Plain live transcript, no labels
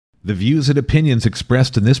The views and opinions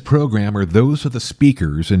expressed in this program are those of the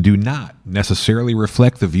speakers and do not necessarily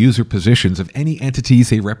reflect the views or positions of any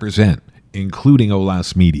entities they represent, including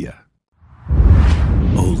Olas Media.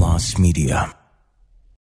 Olas Media.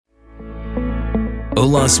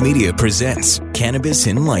 Olas Media presents Cannabis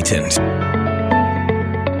Enlightened.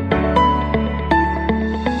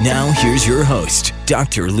 Now here's your host,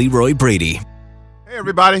 Dr. Leroy Brady. Hey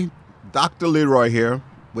everybody, Dr. Leroy here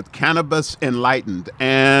with Cannabis Enlightened.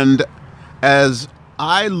 And as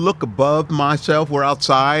I look above myself, we're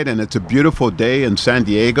outside and it's a beautiful day in San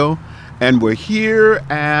Diego, and we're here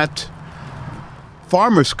at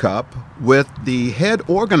Farmers Cup with the head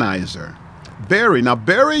organizer, Barry. Now,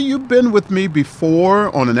 Barry, you've been with me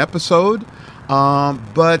before on an episode,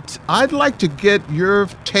 but I'd like to get your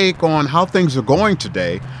take on how things are going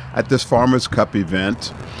today at this Farmers Cup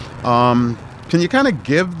event. Can you kind of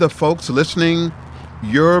give the folks listening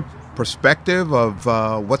your perspective of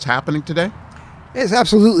what's happening today? Yes,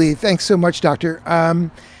 absolutely. Thanks so much, Doctor. So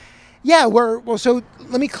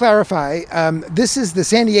let me clarify. This is the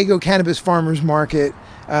San Diego Cannabis Farmers Market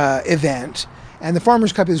event, and the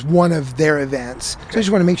Farmers Cup is one of their events. Okay. So I just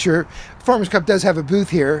want to make sure Farmers Cup does have a booth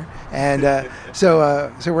here, and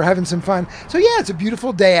so we're having some fun. So yeah, it's a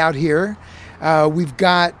beautiful day out here. We've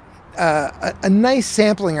got a nice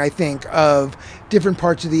sampling, I think, of different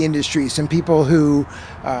parts of the industry. Some people who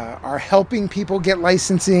are helping people get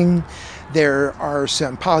licensing. There are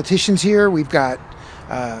some politicians here. We've got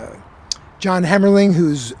John Hemmerling,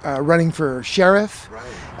 who's running for sheriff, right,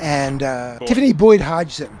 and Tiffany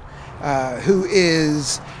Boyd-Hodgsons, who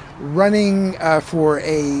is running for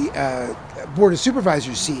a Board of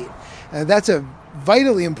Supervisors seat. That's a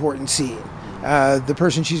vitally important seat. The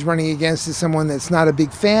person she's running against is someone that's not a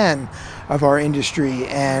big fan of our industry,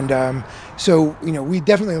 and so we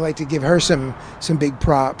definitely like to give her some big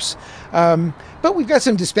props. But we've got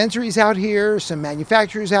some dispensaries out here, some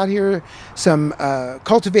manufacturers out here, some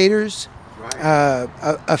cultivators, right.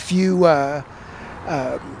 A few.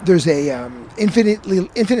 There's a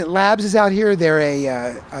Infinite Labs is out here. They're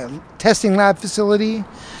a testing lab facility.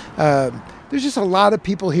 There's just a lot of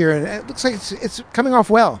people here, and it looks like it's coming off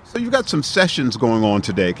well. So you've got some sessions going on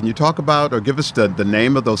today. Can you talk about or give us the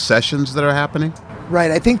name of those sessions that are happening?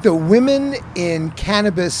 Right. I think the Women in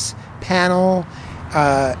Cannabis panel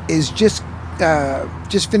is just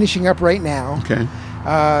finishing up right now. Okay.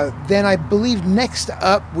 Then I believe next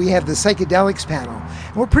up we have the Psychedelics panel.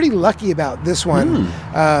 And we're pretty lucky about this one.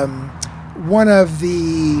 One of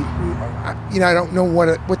the, I don't know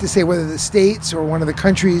what to say, whether the states or one of the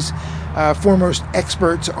country's foremost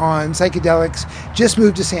experts on psychedelics just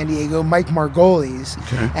moved to San Diego, Mike Margolis,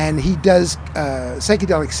 okay, and he does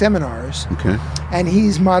psychedelic seminars. Okay. And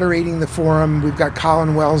he's moderating the forum. We've got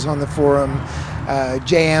Colin Wells on the forum,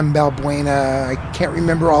 J.M. Balbuena. I can't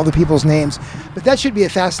remember all the people's names, but that should be a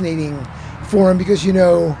fascinating forum because,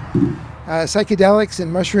 psychedelics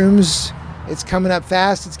and mushrooms, it's coming up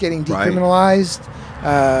fast. It's getting decriminalized.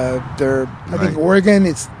 Right. I think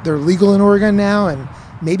Oregon, they're legal in Oregon now, and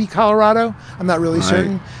maybe Colorado. I'm not really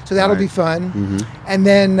certain. So that'll be fun. Mm-hmm. And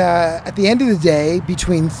then at the end of the day,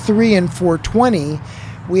 between 3 and 4:20,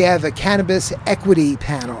 we have a cannabis equity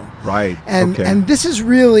panel. Right. And this is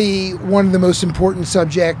really one of the most important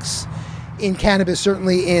subjects in cannabis,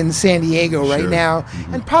 certainly in San Diego right now,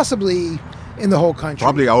 mm-hmm, and possibly in the whole country.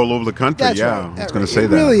 Probably all over the country. That's right. I was going to say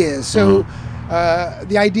that. It really is. So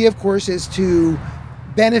the idea, of course, is to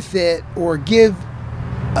benefit or give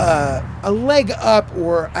a leg up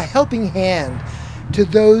or a helping hand to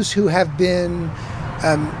those who have been,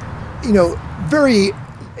 very,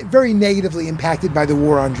 very negatively impacted by the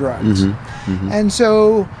war on drugs. Mm-hmm. Mm-hmm. And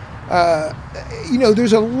so,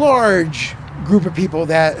 there's a large group of people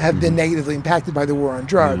that have been negatively impacted by the war on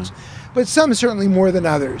drugs, but some certainly more than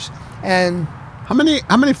others. And how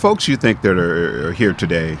many folks do you think that are here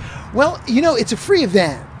today? Well, it's a free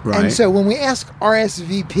event. Right. And so when we ask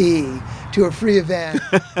RSVP to a free event,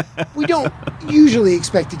 we don't usually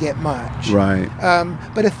expect to get much. Right.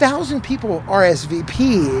 But 1,000 people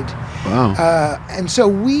RSVP'd. Wow. And so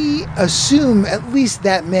we assume at least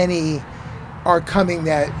that many are coming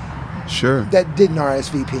that didn't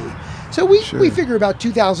RSVP. So we figure about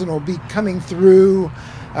 2,000 will be coming through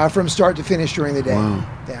from start to finish during the day. Wow.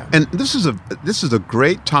 Yeah. And this is a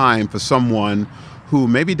great time for someone who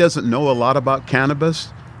maybe doesn't know a lot about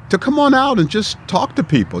cannabis to come on out and just talk to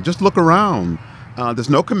people, just look around. There's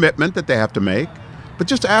no commitment that they have to make, but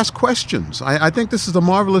just ask questions. I think this is a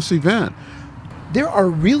marvelous event. There are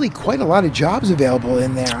really quite a lot of jobs available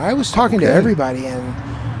in there. I was talking to everybody, and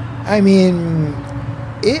I mean,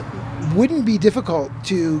 it wouldn't be difficult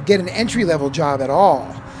to get an entry-level job at all.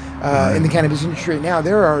 in the cannabis industry right now.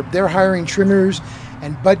 They're hiring trimmers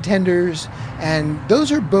and bud tenders, and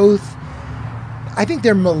those are both, I think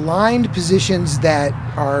they're maligned positions that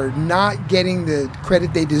are not getting the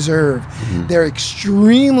credit they deserve. They're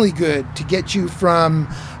extremely good to get you from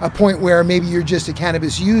a point where maybe you're just a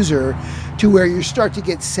cannabis user to where you start to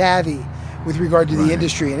get savvy with regard to the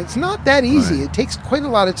industry. And it's not that easy. It takes quite a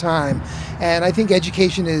lot of time. And I think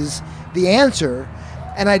education is the answer.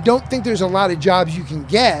 And I don't think there's a lot of jobs you can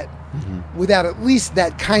get without at least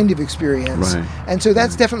that kind of experience. And so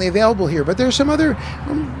that's definitely available here. But there's some other,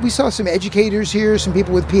 we saw some educators here, some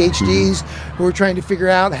people with PhDs who are trying to figure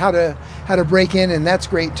out how to break in, and that's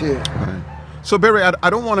great too. So Barry, I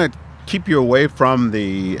don't want to keep you away from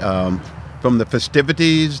the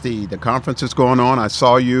festivities, the conferences going on. I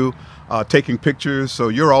saw you taking pictures, so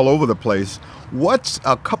you're all over the place. What's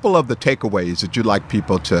a couple of the takeaways that you'd like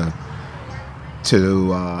people to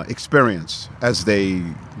experience as they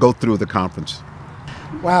go through the conference?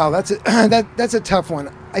 Wow, that's a tough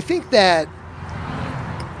one. I think that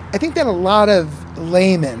a lot of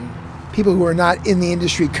laymen, people who are not in the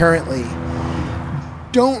industry currently,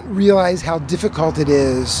 don't realize how difficult it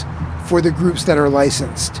is for the groups that are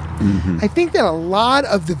licensed. I think that a lot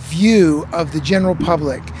of the view of the general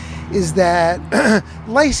public is that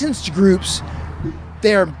licensed groups,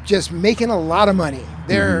 they're just making a lot of money.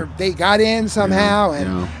 They got in somehow,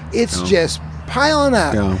 and it's just piling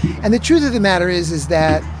up. And the truth of the matter is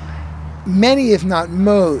that many, if not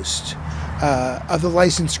most, of the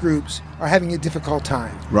licensed groups are having a difficult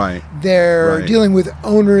time. They're dealing with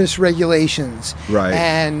onerous regulations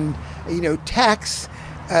and tax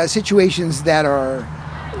situations that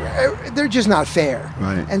they're just not fair.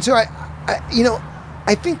 And so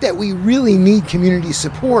I think that we really need community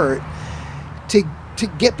support to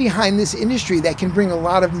get behind this industry that can bring a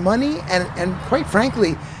lot of money and quite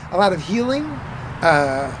frankly, a lot of healing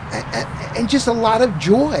and just a lot of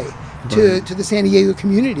joy to the San Diego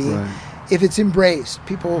community if it's embraced.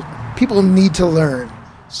 People need to learn.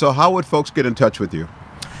 So how would folks get in touch with you?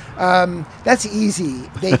 That's easy.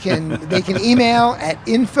 They can email at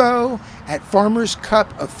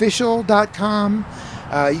info@farmerscupofficial.com.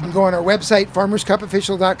 You can go on our website,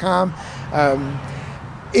 farmerscupofficial.com.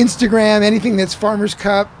 Instagram, anything that's Farmers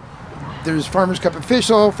Cup. There's Farmers Cup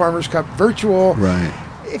Official, Farmers Cup Virtual.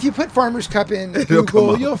 If you put Farmers Cup in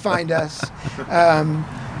Google, you'll find us.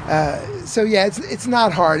 So yeah, it's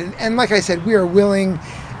not hard. And like I said, we are willing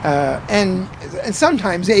and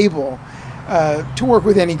sometimes able to work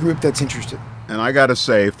with any group that's interested. And I got to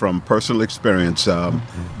say, from personal experience,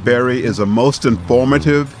 Barry is a most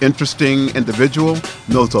informative, interesting individual,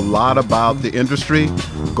 knows a lot about the industry,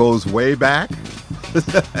 goes way back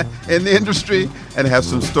in the industry, and has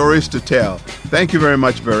some stories to tell. Thank you very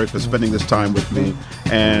much, Barry, for spending this time with me,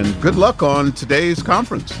 and good luck on today's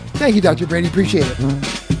conference. Thank you, Dr. Brady. Appreciate it.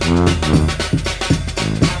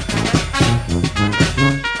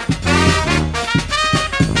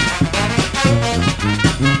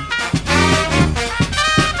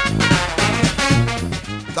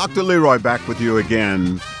 Dr. Leroy back with you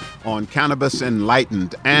again on Cannabis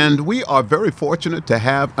Enlightened. And we are very fortunate to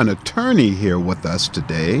have an attorney here with us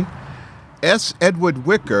today, S. Edward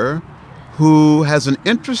Wicker, who has an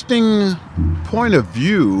interesting point of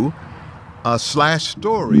view /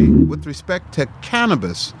 story with respect to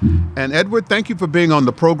cannabis. And Edward, thank you for being on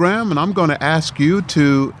the program. And I'm going to ask you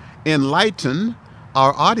to enlighten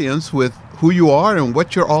our audience with who you are and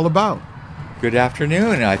what you're all about. Good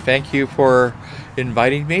afternoon. I thank you for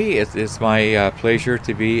inviting me. It's my pleasure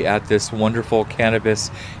to be at this wonderful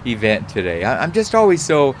cannabis event today. I'm just always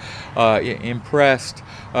so impressed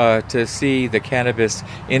to see the cannabis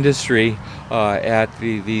industry at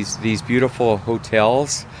these beautiful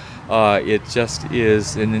hotels. It just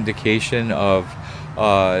is an indication of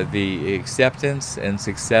the acceptance and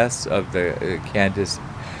success of the cannabis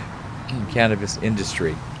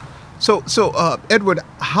industry. So Edward,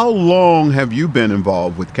 how long have you been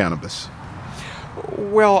involved with cannabis?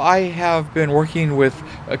 Well, I have been working with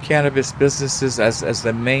cannabis businesses as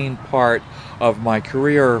the main part of my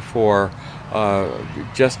career for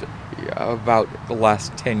just about the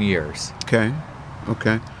last 10 years. Okay.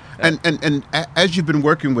 And as you've been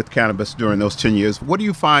working with cannabis during those 10 years, what do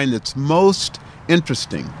you find that's most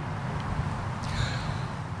interesting?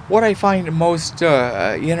 What I find most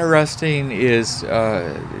interesting is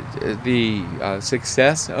the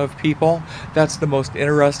success of people. That's the most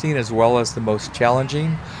interesting as well as the most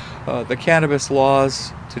challenging. The cannabis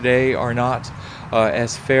laws today are not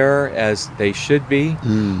as fair as they should be.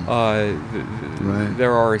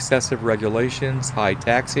 There are excessive regulations, high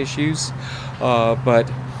tax issues,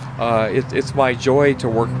 but it's my joy to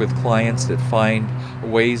work with clients that find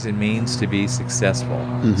ways and means to be successful.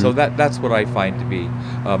 Mm-hmm. So that's what I find to be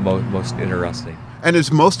most interesting. And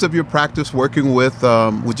is most of your practice working with,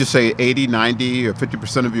 would you say 80, 90, or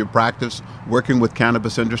 50% of your practice working with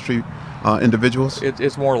cannabis industry individuals?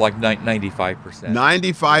 It's more like 95%.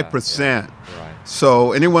 95%. Yeah, right.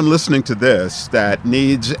 So anyone listening to this that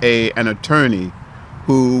needs an attorney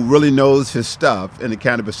who really knows his stuff in the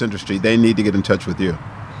cannabis industry, they need to get in touch with you.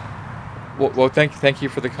 Well, thank you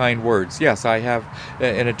for the kind words. Yes, I have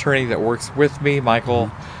an attorney that works with me,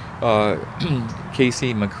 Michael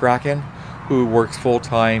Casey McCracken, who works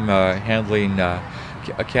full-time handling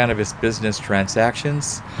cannabis business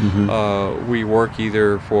transactions. Mm-hmm. We work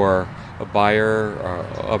either for a buyer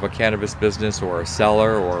of a cannabis business or a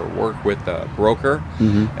seller, or work with a broker,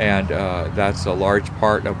 Mm-hmm. and that's a large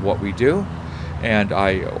part of what we do. And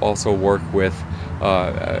I also work with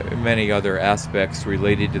many other aspects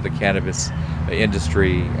related to the cannabis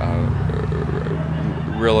industry,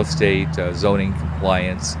 real estate, zoning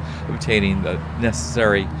compliance, obtaining the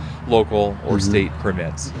necessary local or state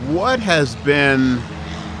permits. What has been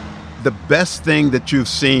the best thing that you've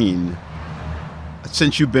seen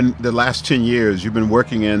since you've been, the last 10 years, you've been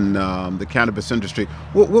working in the cannabis industry?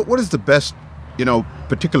 What is the best,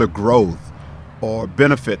 particular growth or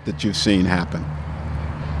benefit that you've seen happen?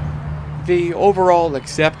 The overall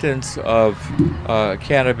acceptance of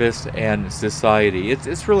cannabis and society.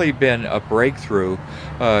 It's really been a breakthrough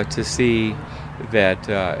to see that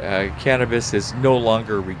cannabis is no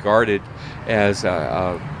longer regarded as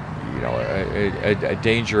a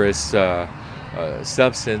dangerous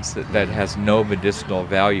substance that has no medicinal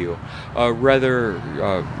value. Rather,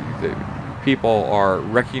 people are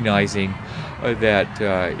recognizing that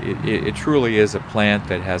it truly is a plant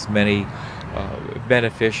that has many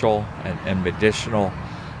beneficial and medicinal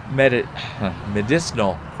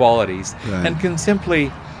qualities, Right. and can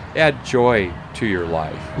simply add joy to your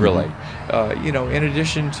life, really. In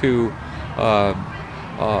addition to the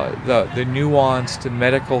nuanced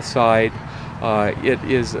medical side, it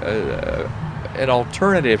is an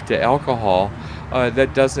alternative to alcohol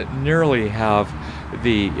that doesn't nearly have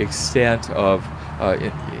the extent of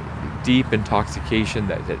deep intoxication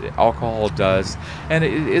that alcohol does, and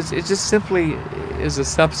it just simply is a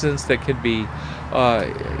substance that can be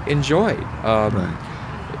enjoyed. Right.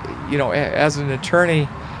 As an attorney,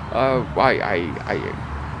 I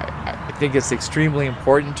think it's extremely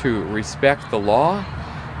important to respect the law,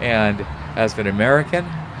 and as an American,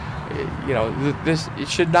 it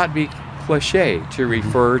should not be cliche to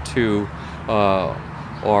refer to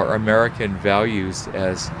our American values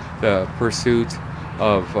as the pursuit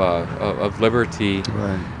of liberty,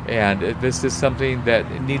 Right. and this is something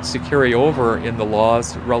that needs to carry over in the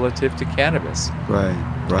laws relative to cannabis. Right.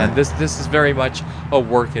 And this is very much a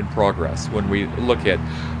work in progress when we look at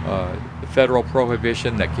the federal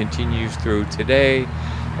prohibition that continues through today,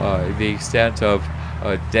 the extent of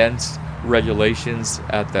dense regulations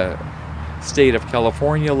at the state of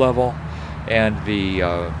California level, and the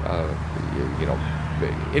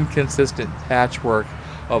inconsistent patchwork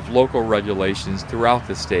of local regulations throughout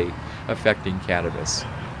the state affecting cannabis.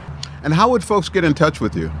 And how would folks get in touch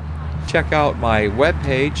with you? Check out my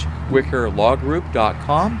webpage,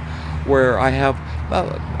 wickerlawgroup.com, where I have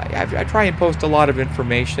I try and post a lot of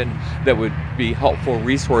information that would be helpful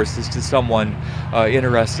resources to someone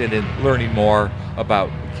interested in learning more about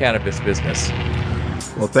cannabis business.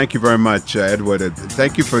 Well, thank you very much, Edward.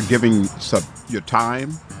 Thank you for giving your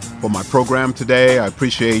time for my program today. I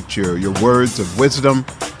appreciate your words of wisdom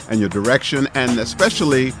and your direction, and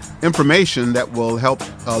especially information that will help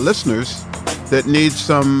listeners that need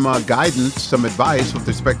some guidance, some advice with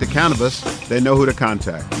respect to cannabis. They know who to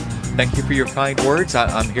contact. Thank you for your kind words.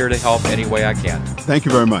 I'm here to help any way I can. Thank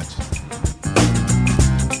you very much.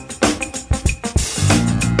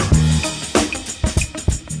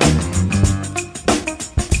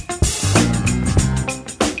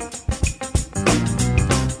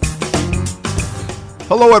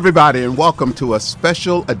 Hello, everybody, and welcome to a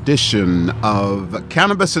special edition of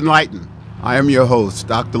Cannabis Enlightened. I am your host,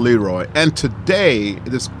 Dr. Leroy, and today,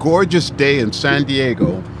 this gorgeous day in San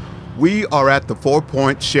Diego, we are at the 4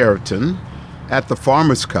 Point Sheraton at the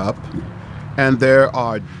Farmers Cup, and there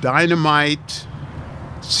are dynamite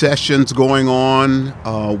sessions going on,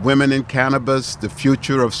 women in cannabis, the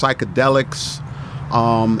future of psychedelics,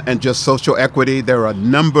 and just social equity. There are a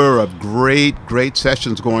number of great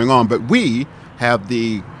sessions going on, but we have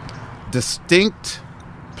the distinct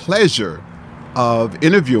pleasure of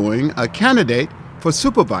interviewing a candidate for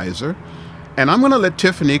supervisor. And I'm going to let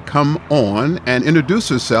Tiffany come on and introduce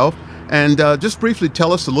herself and just briefly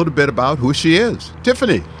tell us a little bit about who she is.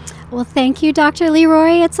 Tiffany. Well, thank you, Dr.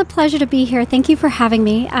 Leroy. It's a pleasure to be here. Thank you for having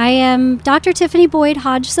me. I am Dr. Tiffany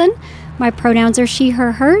Boyd-Hodgson. My pronouns are she,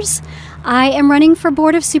 her, hers. I am running for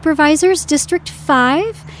Board of Supervisors, District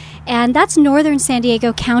 5, and that's northern San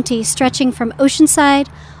Diego County, stretching from Oceanside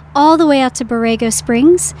all the way out to Borrego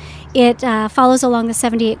Springs. It follows along the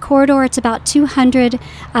 78 corridor. It's about it's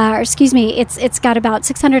got about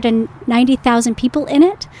 690,000 people in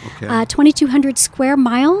it, 2,200 square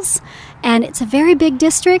miles, and it's a very big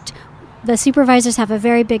district. The supervisors have a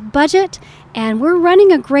very big budget, and we're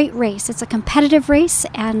running a great race. It's a competitive race,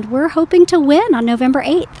 and we're hoping to win on November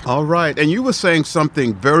 8th. All right. And you were saying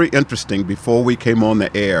something very interesting before we came on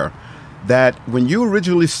the air, that when you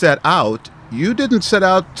originally set out, you didn't set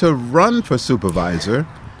out to run for supervisor.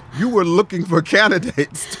 You were looking for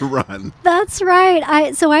candidates to run. That's right.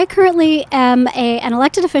 I currently am an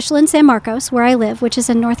elected official in San Marcos, where I live, which is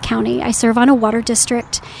in North County. I serve on a water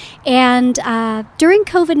district. And during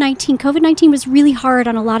COVID-19 was really hard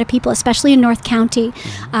on a lot of people, especially in North County.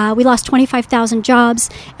 We lost 25,000 jobs,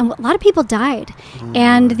 and a lot of people died.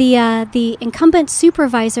 And the incumbent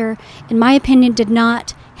supervisor, in my opinion, did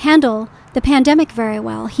not handle the pandemic very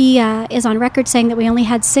well. He is on record saying that we only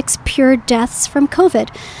had 6 pure deaths from COVID.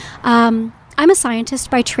 I'm a scientist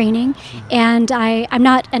by training, and I'm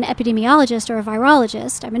not an epidemiologist or a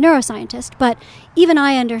virologist. I'm a neuroscientist, but even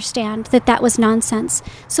I understand that that was nonsense.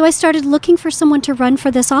 So I started looking for someone to run for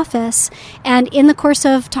this office, and in the course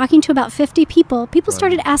of talking to about 50 people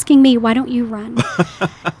started asking me, why don't you run?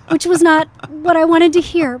 Which was not what I wanted to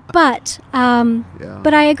hear, but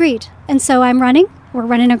I agreed. And so I'm running. We're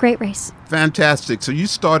running a great race. Fantastic. So you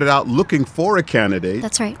started out looking for a candidate.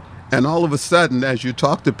 That's right. And all of a sudden, as you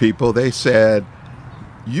talk to people, they said,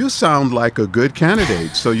 you sound like a good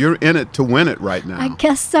candidate. So you're in it to win it right now. I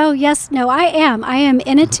guess so. Yes. No, I am. I am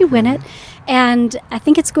in it to win it. And I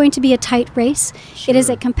think it's going to be a tight race. Sure. It is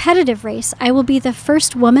a competitive race. I will be the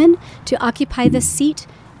first woman to occupy this seat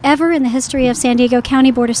ever in the history of San Diego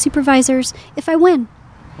County Board of Supervisors if I win.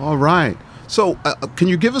 All right. So can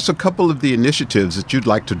you give us a couple of the initiatives that you'd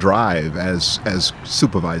like to drive as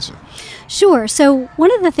supervisor? Sure. So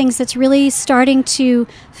one of the things that's really starting to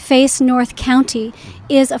face North County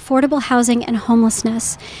is affordable housing and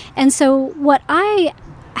homelessness. And so what I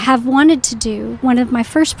have wanted to do, one of my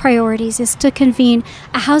first priorities, is to convene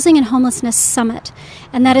a housing and homelessness summit.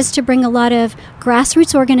 And that is to bring a lot of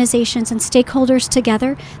grassroots organizations and stakeholders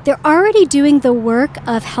together. They're already doing the work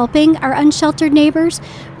of helping our unsheltered neighbors,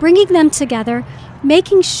 bringing them together,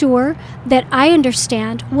 making sure that I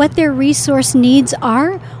understand what their resource needs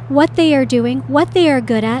are, what they are doing, what they are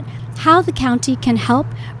good at, how the county can help,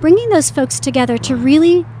 bringing those folks together to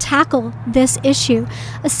really tackle this issue.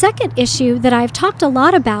 A second issue that I've talked a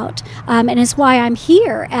lot about, and is why I'm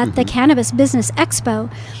here at the Cannabis Business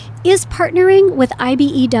Expo, is partnering with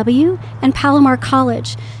IBEW and Palomar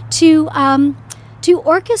College to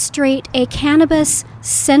orchestrate a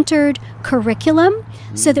cannabis-centered curriculum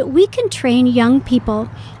so that we can train young people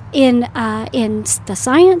in the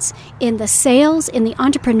science, in the sales, in the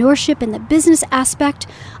entrepreneurship, in the business aspect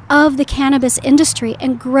of the cannabis industry,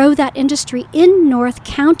 and grow that industry in North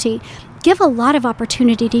County, give a lot of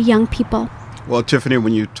opportunity to young people. Well, Tiffany,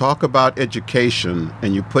 when you talk about education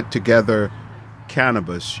and you put together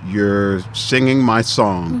cannabis, you're singing my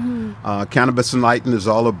song. Cannabis Enlightened is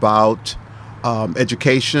all about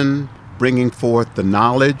education, bringing forth the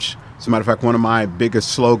knowledge. As a matter of fact, one of my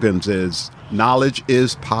biggest slogans is knowledge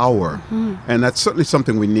is power. And that's certainly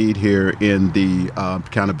something we need here in the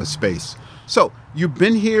cannabis space. So you've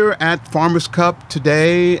been here at Farmers Cup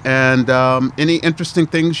today, and any interesting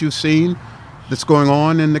things you've seen that's going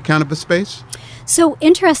on in the cannabis space? So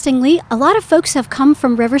interestingly, a lot of folks have come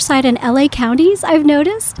from Riverside and LA counties, I've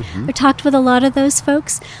noticed. I've talked with a lot of those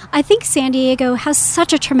folks. I think San Diego has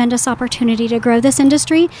such a tremendous opportunity to grow this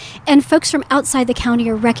industry, and folks from outside the county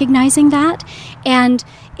are recognizing that. And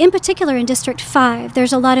in particular, in District 5,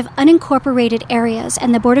 there's a lot of unincorporated areas,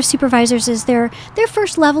 and the Board of Supervisors is their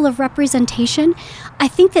first level of representation. I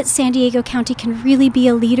think that San Diego County can really be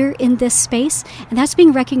a leader in this space, and that's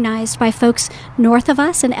being recognized by folks north of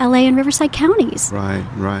us in LA and Riverside counties.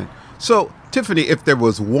 Right. So, Tiffany, if there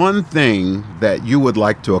was one thing that you would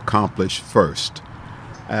like to accomplish first,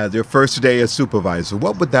 your first day as supervisor,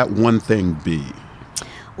 what would that one thing be?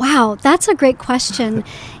 Wow, that's a great question.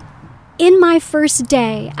 In my first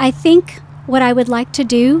day, I think what I would like to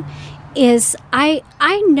do is I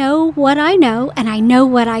know what I know, and I know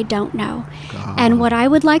what I don't know. And what I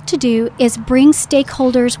would like to do is bring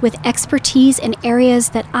stakeholders with expertise in areas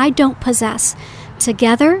that I don't possess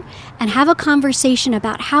together and have a conversation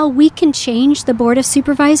about how we can change the Board of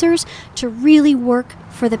Supervisors to really work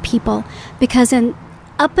for the people. Because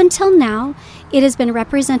up until now, it has been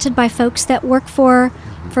represented by folks that work for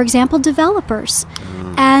example, developers.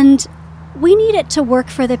 And we need it to work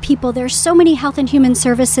for the people. There's so many health and human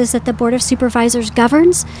services that the Board of Supervisors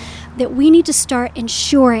governs that we need to start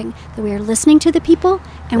ensuring that we are listening to the people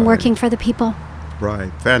and working for the people.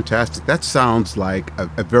 Right. Fantastic. That sounds like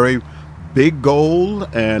a very big goal,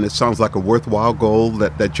 and it sounds like a worthwhile goal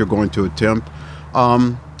that you're going to attempt.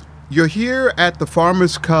 You're here at the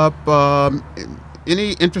Farmers Cup.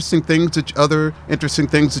 Any interesting things other interesting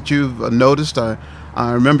things that you've noticed? I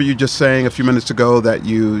remember you just saying a few minutes ago that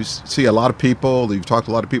you see a lot of people. You've talked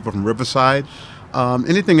to a lot of people from Riverside.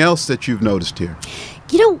 Anything else that you've noticed here?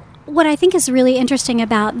 You know, what I think is really interesting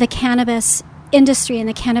about the cannabis industry and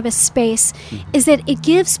the cannabis space is that it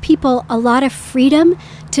gives people a lot of freedom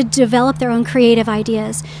to develop their own creative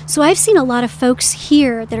ideas. So I've seen a lot of folks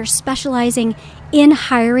here that are specializing in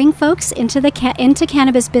hiring folks into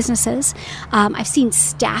cannabis businesses. I've seen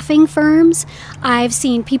staffing firms. I've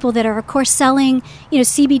seen people that are, of course, selling,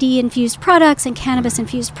 CBD infused products and cannabis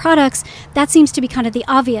infused products. That seems to be kind of the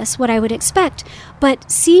obvious, what I would expect. But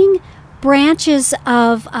seeing branches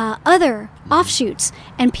of other offshoots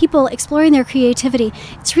and people exploring their creativity,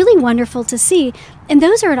 it's really wonderful to see. And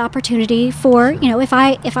those are an opportunity for, if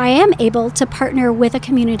I am able to partner with a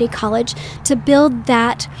community college to build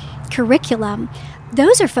that curriculum,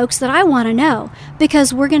 those are folks that I want to know,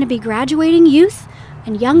 because we're going to be graduating youth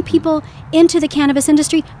and young people into the cannabis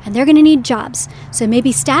industry, and they're going to need jobs. So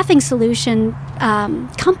maybe staffing solution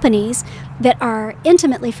companies that are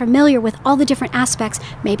intimately familiar with all the different aspects,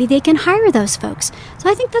 maybe they can hire those folks. So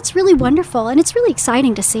I think that's really wonderful, and it's really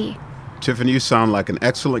exciting to see. Tiffany, you sound like an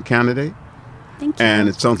excellent candidate. Thank you. And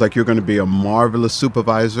it sounds like you're going to be a marvelous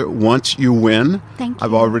supervisor once you win. Thank you.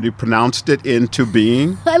 I've already pronounced it into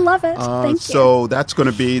being. I love it. Thank you. So that's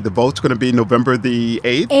going to be, the vote's going to be November the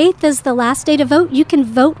 8th? 8th is the last day to vote. You can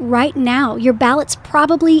vote right now. Your ballot's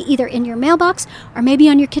probably either in your mailbox or maybe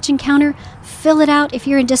on your kitchen counter. Fill it out. If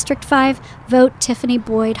you're in District 5, vote Tiffany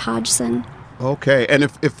Boyd-Hodgson. Okay. And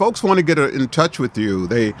if folks want to get in touch with you,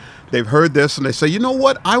 they've heard this and they say, you know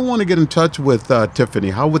what, I want to get in touch with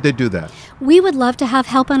Tiffany. How would they do that? We would love to have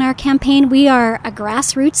help on our campaign. We are a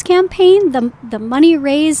grassroots campaign. The money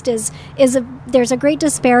raised there's a great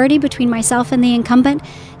disparity between myself and the incumbent.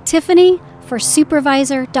 Tiffany for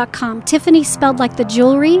supervisor.com. Tiffany spelled like the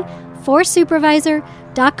jewelry, for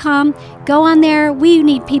supervisor.com. Go on there. We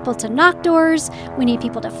need people to knock doors. We need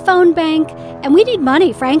people to phone bank. And we need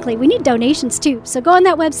money, frankly. We need donations, too. So go on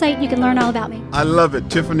that website. You can learn all about me. I love it.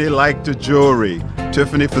 Tiffany like the jewelry.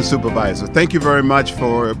 Tiffany for supervisor. Thank you very much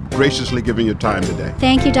for graciously giving your time today.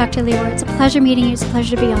 Thank you, Dr. Leroy. It's a pleasure meeting you. It's a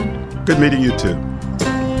pleasure to be on. Good meeting you, too.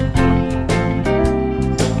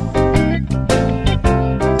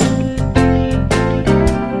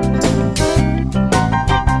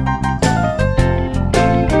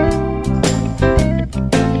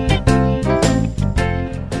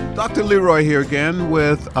 Dr. Leroy here again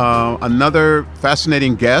with another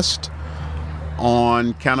fascinating guest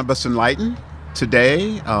on Cannabis Enlightened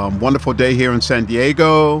today. Wonderful day here in San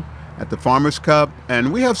Diego at the Farmers Cup.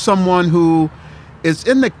 And we have someone who is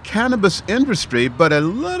in the cannabis industry, but a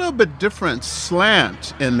little bit different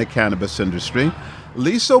slant in the cannabis industry.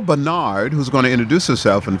 Lisa Bernard, who's going to introduce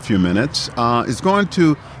herself in a few minutes, is going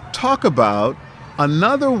to talk about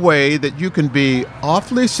another way that you can be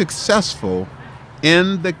awfully successful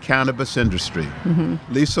in the cannabis industry.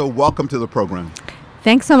 Lisa, welcome to the program.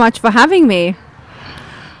 Thanks so much for having me.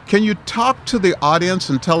 Can you talk to the audience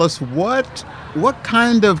and tell us what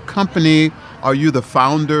kind of company are you the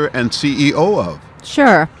founder and CEO of?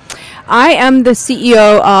 Sure. I am the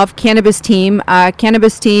CEO of Cannabis Team.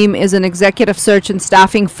 Cannabis Team is an executive search and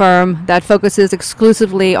staffing firm that focuses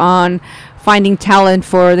exclusively on finding talent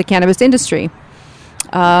for the cannabis industry.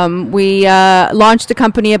 We launched the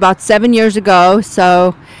company about 7 years ago,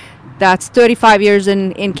 so that's 35 years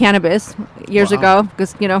in cannabis years ago,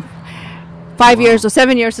 because 5 years or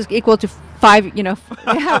 7 years is equal to 5,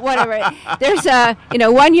 whatever. There's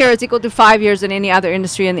 1 year is equal to 5 years in any other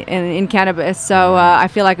industry in cannabis. So I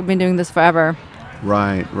feel like I've been doing this forever.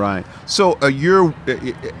 Right. So you're,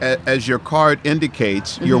 as your card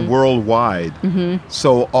indicates, you're worldwide.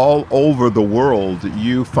 So all over the world,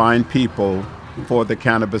 you find people for the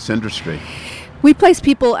cannabis industry. We place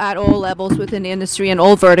people at all levels within the industry and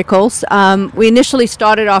all verticals. We initially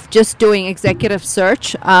started off just doing executive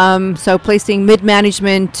search, so placing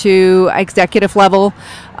mid-management to executive level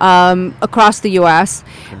across the U.S.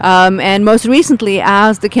 And most recently,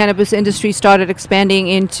 as the cannabis industry started expanding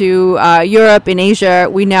into Europe and Asia,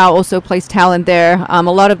 we now also place talent there. A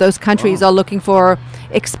lot of those countries are looking for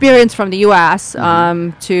experience from the U.S.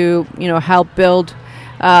 To help build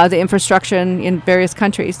the infrastructure in various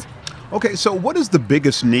countries. Okay, so what is the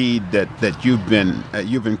biggest need that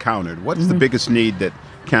you've encountered? What's the biggest need that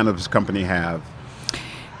cannabis company have?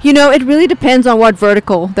 It really depends on what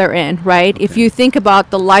vertical they're in, right? Okay. If you think about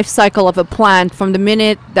the life cycle of a plant from the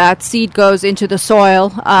minute that seed goes into the soil,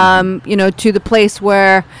 to the place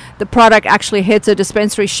where the product actually hits a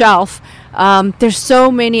dispensary shelf, there's so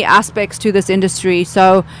many aspects to this industry.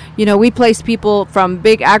 So, we place people from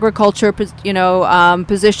big agriculture,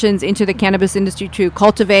 positions into the cannabis industry to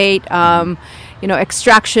cultivate,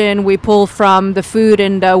 extraction. We pull from the food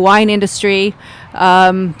and wine industry,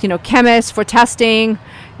 chemists for testing.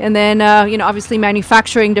 And then, obviously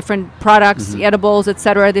manufacturing different products, edibles,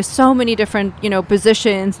 etc. There's so many different,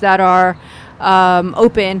 positions that are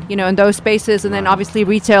open, in those spaces. And then obviously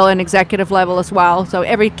retail and executive level as well. So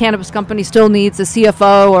every cannabis company still needs a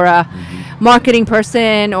CFO or a marketing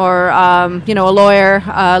person or, a lawyer,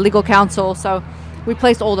 legal counsel. So we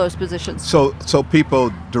placed all those positions. So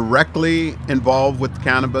people directly involved with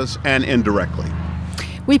cannabis and indirectly?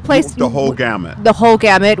 We place the whole gamut. The whole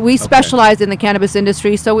gamut. We specialize in the cannabis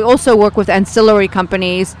industry, so we also work with ancillary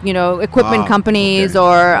companies, equipment companies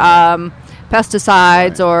or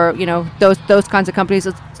pesticides or those kinds of companies,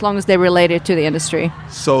 as long as they're related to the industry.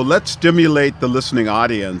 So let's stimulate the listening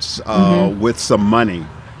audience with some money.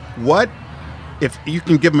 What, if you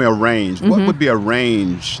can give me a range? What would be a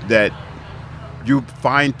range that you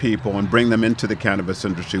find people and bring them into the cannabis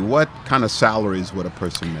industry? What kind of salaries would a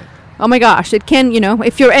person make? Oh my gosh, it can,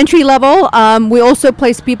 if you're entry level, we also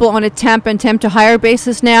place people on a temp to hire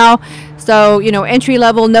basis now. So, entry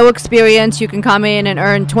level, no experience, you can come in and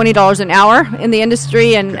earn $20 an hour in the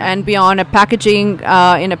industry and be on a packaging,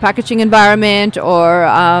 in a packaging environment or,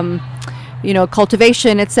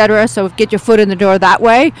 cultivation, etc. So get your foot in the door that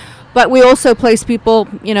way. But we also place people,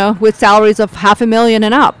 with salaries of $500,000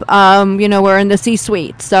 and up. We're in the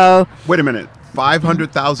C-suite. So wait a minute.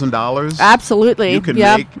 $500,000? Absolutely. You can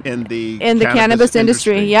make in the cannabis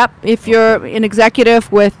industry. Yep. If you're an executive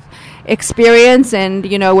with experience and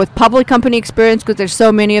with public company experience, because there's so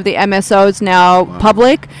many of the MSOs now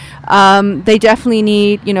public, they definitely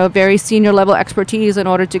need very senior level expertise in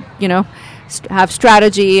order to have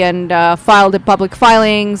strategy and file the public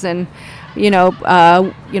filings and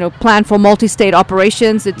plan for multi-state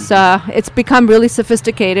operations. It's become really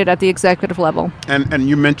sophisticated at the executive level. And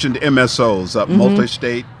you mentioned MSOs,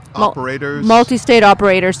 multi-state operators. Multi-state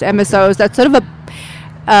operators, MSOs. That's sort of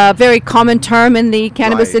a very common term in the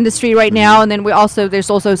cannabis industry right now. And then there's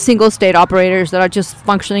also single state operators that are just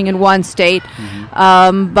functioning in one state.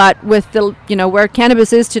 But with the where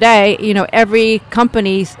cannabis is today, every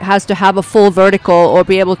company has to have a full vertical or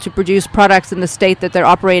be able to produce products in the state that they're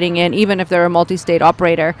operating in, even if they're a multi-state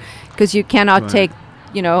operator, because you cannot take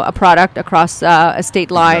a product across a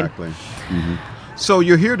state line. Exactly. So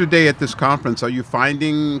you're here today at this conference. Are you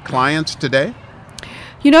finding clients today?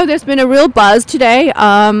 There's been a real buzz today.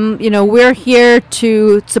 We're here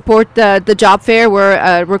to support the job fair. We're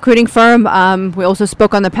a recruiting firm. We also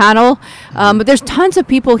spoke on the panel. But there's tons of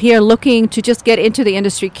people here looking to just get into the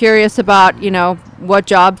industry, curious about, what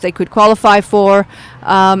jobs they could qualify for.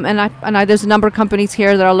 And there's a number of companies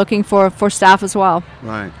here that are looking for staff as well.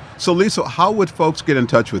 Right. So, Lisa, how would folks get in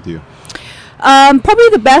touch with you? Probably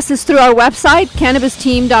the best is through our website,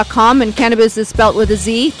 cannabisteam.com, and cannabis is spelled with a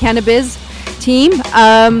Z, cannabis team,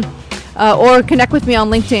 or connect with me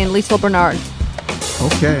on LinkedIn, Lisa Bernard.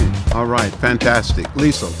 Okay. All right. Fantastic.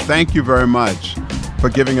 Lisa, thank you very much for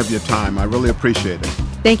giving up your time. I really appreciate it.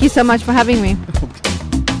 Thank you so much for having me.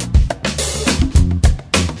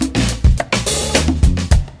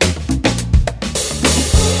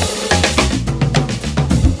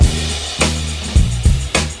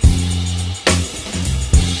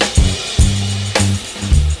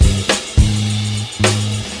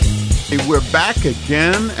 We're back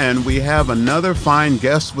again, and we have another fine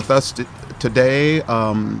guest with us today.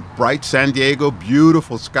 Bright San Diego,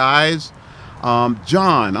 beautiful skies.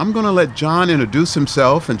 John, I'm going to let John introduce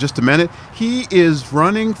himself in just a minute. He is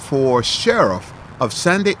running for sheriff of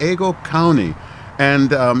San Diego County,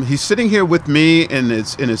 and he's sitting here with me in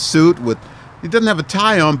his suit with. He doesn't have a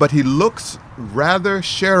tie on, but he looks rather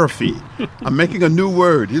sheriffy. I'm making a new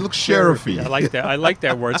word. He looks sheriffy. I like that. I like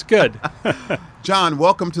that word. It's good. John,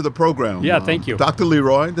 welcome to the program. Yeah, thank you. Dr.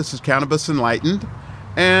 Leroy, this is Cannabis Enlightened.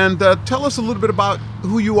 And tell us a little bit about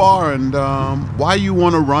who you are and why you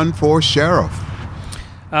want to run for sheriff.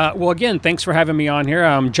 Well, again, thanks for having me on here.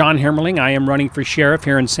 I'm John Hemmerling. I am running for sheriff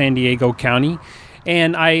here in San Diego County.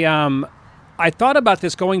 And I thought about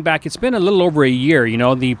this going back. It's been a little over a year.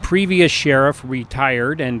 The previous sheriff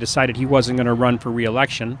retired and decided he wasn't going to run for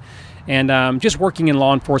re-election. And just working in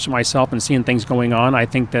law enforcement myself and seeing things going on, I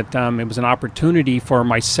think that it was an opportunity for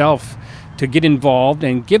myself to get involved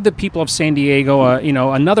and give the people of San Diego,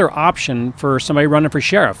 another option for somebody running for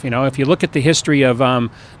sheriff. If you look at the history of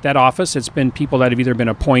that office, it's been people that have either been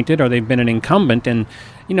appointed or they've been an incumbent. And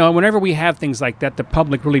whenever we have things like that, the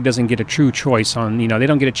public really doesn't get a true choice on. They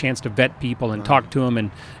don't get a chance to vet people and talk to them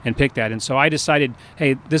and pick that. And so I decided,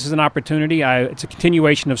 hey, this is an opportunity. It's a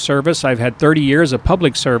continuation of service. I've had 30 years of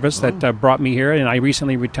public service that brought me here, and I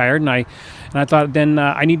recently retired. And I thought then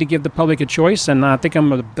I need to give the public a choice, and I think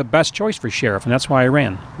I'm the best choice for sheriff, and that's why I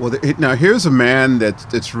ran. Well, now here's a man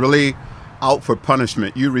that's really out for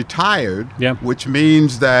punishment. You retired, which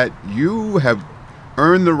means that you have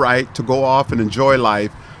earned the right to go off and enjoy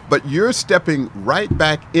life, but you're stepping right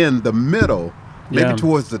back in the middle, maybe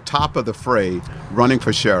towards the top of the fray, running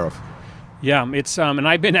for sheriff. Yeah, it's and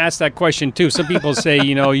I've been asked that question too. Some people say,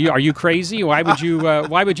 are you crazy? Why would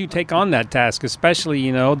you take on that task,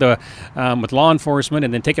 especially with law enforcement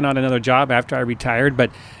and then taking on another job after I retired? But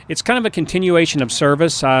it's kind of a continuation of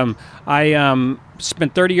service. I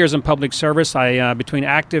spent 30 years in public service. Between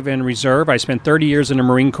active and reserve, I spent 30 years in the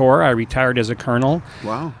Marine Corps. I retired as a colonel.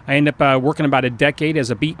 Wow. I ended up working about a decade as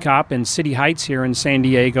a beat cop in City Heights here in San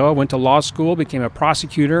Diego. I went to law school, became a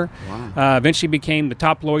prosecutor. Wow. Eventually became the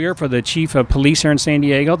top lawyer for the chief of police here in San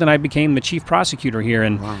Diego. Then I became the chief prosecutor here.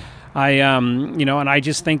 And wow. And I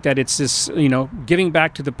just think that it's this, giving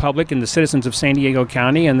back to the public and the citizens of San Diego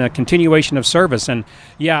County and the continuation of service. And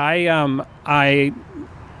I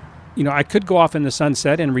could go off in the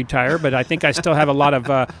sunset and retire, but I think I still have a lot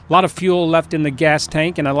of fuel left in the gas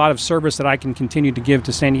tank and a lot of service that I can continue to give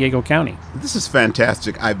to San Diego County. This is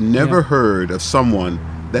fantastic. I've never heard of someone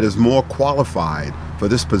that is more qualified for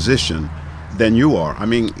this position than you are. I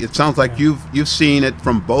mean, it sounds like you've seen it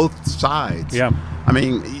from both sides. Yeah. I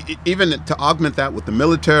mean, even to augment that with the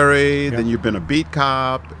military, then you've been a beat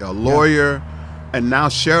cop, a lawyer, and now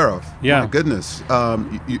sheriff. Yeah. My goodness.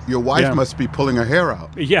 Your wife must be pulling her hair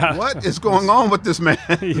out. Yeah. What is going on with this man?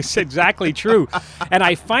 It's exactly true. And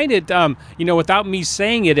I find it, without me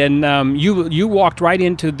saying it, and you walked right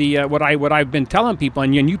into the what I've been telling people,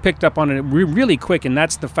 and you picked up on it really quick, and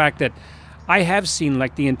that's the fact that I have seen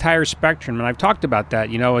like the entire spectrum, and I've talked about that.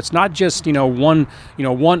 It's not just one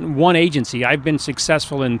agency. I've been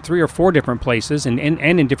successful in 3 or 4 different places and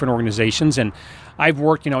in different organizations, and I've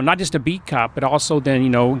worked not just a beat cop, but also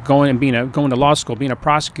then going to law school, being a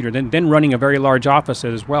prosecutor, then running a very large office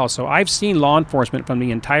as well. So I've seen law enforcement from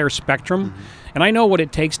the entire spectrum. And I know what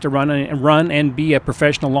it takes to run and be a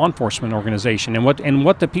professional law enforcement organization, and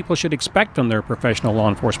what the people should expect from their professional law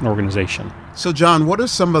enforcement organization. So, John, what are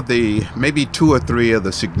some of the maybe 2 or 3 of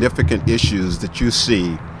the significant issues that you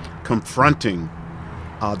see confronting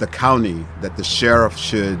the county that the sheriff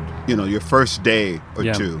should, your first day or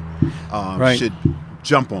two, should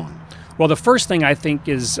jump on? Well, the first thing I think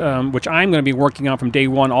is, which I'm going to be working on from day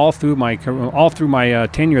one, all through my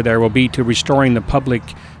tenure there, will be to restoring the public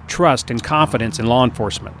trust and confidence in law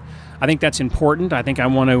enforcement. I think that's important. I think I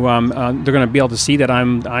want to. They're going to be able to see that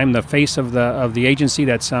I'm the face of the agency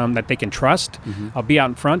that they can trust. I'll be out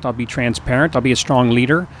in front. I'll be transparent. I'll be a strong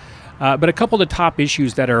leader. But a couple of the top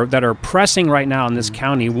issues that are pressing right now in this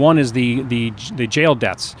county. One is the jail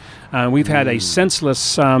deaths. We've had a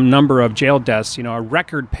senseless number of jail deaths. A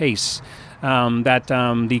record pace. That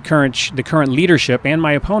the current leadership and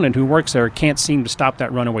my opponent who works there can't seem to stop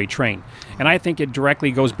that runaway train. And I think it directly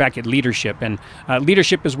goes back at leadership. And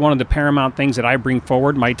leadership is one of the paramount things that I bring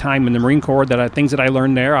forward. My time in the Marine Corps, things that I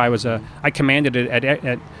learned there, I commanded it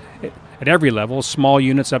at every level, small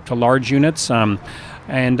units up to large units. And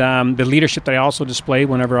the leadership that I also displayed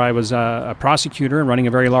whenever I was a prosecutor and running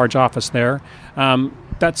a very large office there.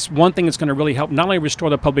 That's one thing that's going to really help not only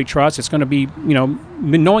restore the public trust, it's going to be,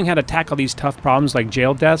 knowing how to tackle these tough problems like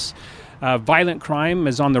jail deaths. Violent crime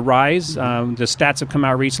is on the rise. The stats have come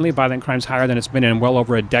out recently. Violent crime is higher than it's been in well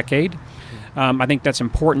over a decade. I think that's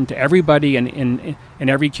important to everybody in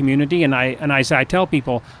every community. And I tell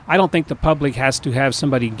people, I don't think the public has to have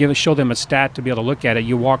somebody show them a stat to be able to look at it.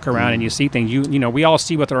 You walk around and you see things. We all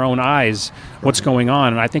see with our own eyes what's going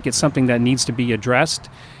on. And I think it's something that needs to be addressed.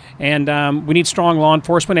 And we need strong law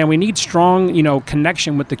enforcement, and we need strong,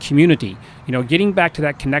 connection with the community. Getting back to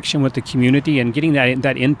that connection with the community and getting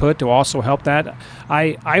that input to also help that.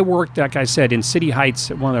 I worked, like I said, in City Heights,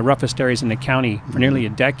 one of the roughest areas in the county, for nearly a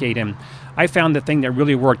decade, and I found the thing that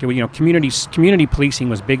really worked. Community policing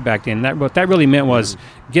was big back then. What that really meant was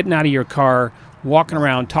getting out of your car, walking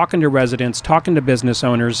around, talking to residents, talking to business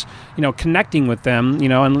owners, connecting with them,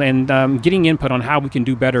 and getting input on how we can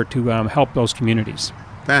do better to help those communities.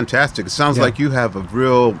 Fantastic. It sounds like you have a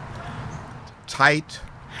real tight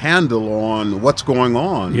handle on what's going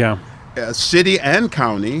on. Yeah. City and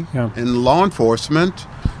county Yeah. in law enforcement,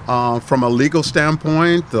 from a legal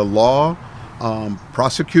standpoint, the law,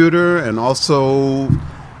 prosecutor, and also,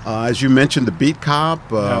 as you mentioned, the beat cop,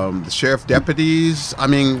 the sheriff deputies. I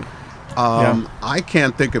mean, I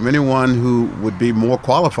can't think of anyone who would be more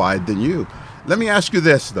qualified than you. Let me ask you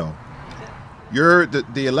this, though.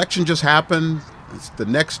 The election just happened. It's the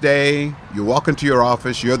next day. You walk into your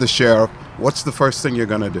office. You're the sheriff. What's the first thing you're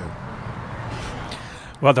going to do?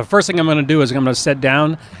 Well, the first thing I'm going to do is I'm going to sit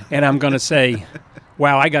down and I'm going to say,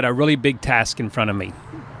 wow, I got a really big task in front of me.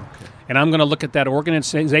 And I'm going to look at that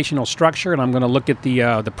organizational structure, and I'm going to look at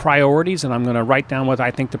the priorities, and I'm going to write down what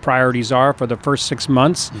I think the priorities are for the first 6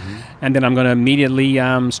 months. And then I'm going to immediately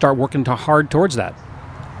start working hard towards that.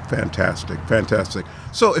 Fantastic.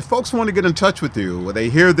 So if folks want to get in touch with you, they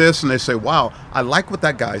hear this and they say, wow, I like what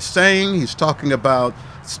that guy's saying. He's talking about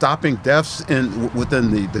stopping deaths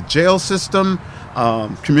within the jail system,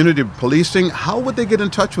 community policing. How would they get in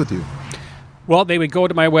touch with you? Well, they would go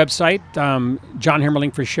to my website,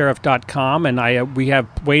 johnhemmerlingforsheriff.com, and we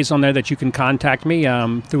have ways on there that you can contact me.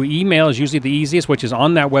 Through email is usually the easiest, which is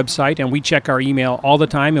on that website, and we check our email all the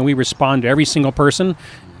time, and we respond to every single person.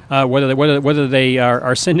 Whether they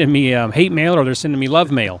are sending me hate mail or they're sending me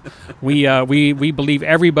love mail, we believe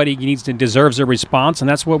everybody deserves a response, and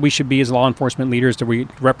that's what we should be as law enforcement leaders, to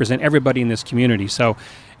represent everybody in this community. So,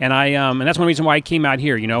 and that's one reason why I came out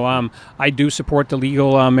here. I do support the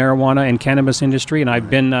legal marijuana and cannabis industry, and I've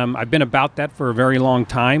been about that for a very long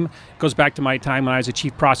time. It goes back to my time when I was a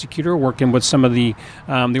chief prosecutor, working with some of the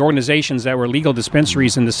organizations that were legal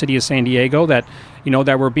dispensaries in the city of San Diego that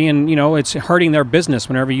were being, it's hurting their business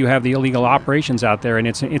whenever you have the illegal operations out there, and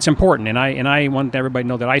it's important. And I want everybody to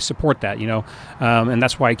know that I support that, and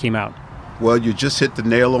that's why I came out. Well, you just hit the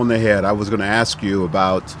nail on the head. I was going to ask you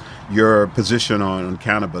about your position on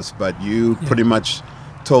cannabis, but you pretty much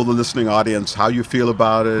told the listening audience how you feel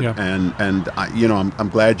about it, and I'm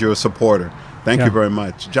glad you're a supporter. Thank you very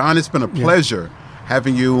much. John, it's been a pleasure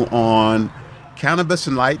having you on Cannabis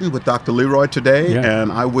Enlightened with Dr. Leroy today,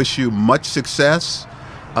 and I wish you much success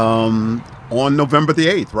on November the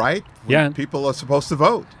 8th, right? When people are supposed to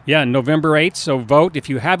vote. Yeah, November 8th, so vote. If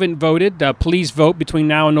you haven't voted, please vote between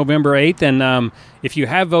now and November 8th, and if you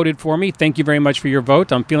have voted for me, thank you very much for your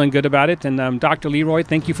vote. I'm feeling good about it, and Dr. Leroy,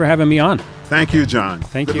 thank you for having me on. Thank you, John.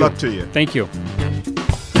 Thank you. Good luck to you. Thank you.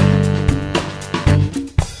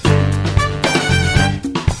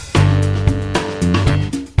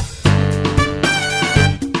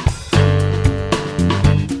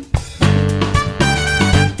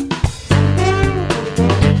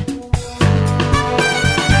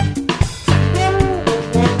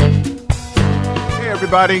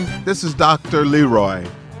 Everybody, this is Dr. Leroy,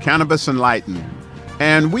 Cannabis Enlightened,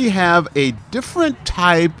 and we have a different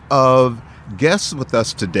type of guest with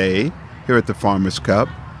us today here at the Farmers Cup.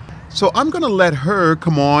 So I'm going to let her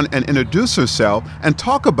come on and introduce herself and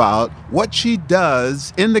talk about what she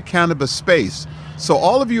does in the cannabis space. So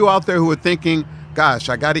all of you out there who are thinking, gosh,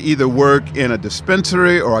 I got to either work in a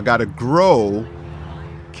dispensary or I got to grow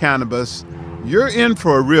cannabis, you're in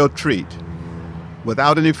for a real treat.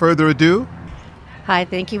 Without any further ado, hi,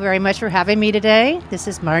 thank you very much for having me today. This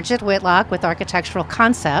is Margit Whitlock with Architectural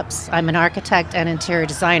Concepts. I'm an architect and interior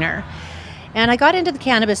designer. And I got into the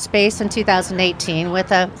cannabis space in 2018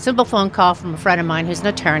 with a simple phone call from a friend of mine who's an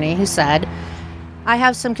attorney who said, I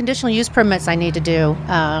have some conditional use permits I need to do.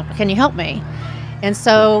 Can you help me? And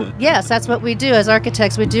so, yes, that's what we do as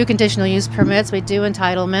architects. We do conditional use permits, we do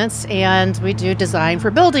entitlements, and we do design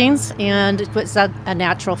for buildings, and it's a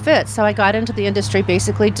natural fit. So I got into the industry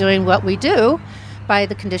basically doing what we do by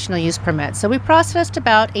the conditional use permits. So we processed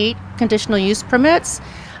about 8 conditional use permits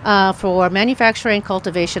for manufacturing,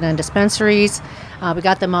 cultivation, and dispensaries. We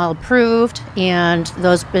got them all approved, and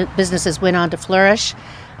those businesses went on to flourish.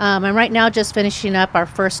 I'm right now just finishing up our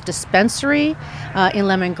first dispensary in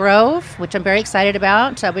Lemon Grove, which I'm very excited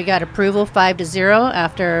about. We got approval 5-0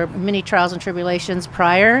 after many trials and tribulations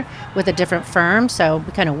prior with a different firm, so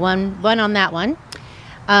we kind of won on that one.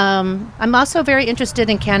 I'm also very interested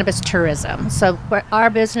in cannabis tourism. So our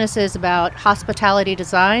business is about hospitality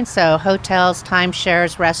design, so hotels,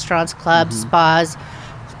 timeshares, restaurants, clubs, spas,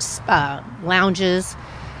 lounges.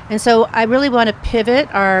 And so I really want to pivot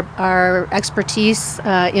our expertise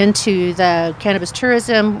into the cannabis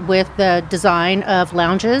tourism with the design of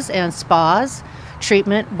lounges and spas,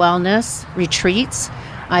 treatment, wellness, retreats.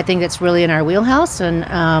 I think that's really in our wheelhouse, and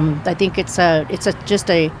I think it's just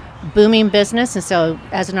a booming business, and so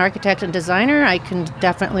as an architect and designer, I can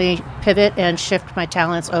definitely pivot and shift my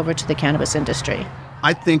talents over to the cannabis industry.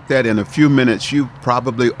 I think that in a few minutes, you've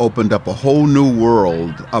probably opened up a whole new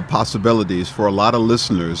world of possibilities for a lot of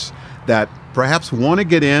listeners that perhaps want to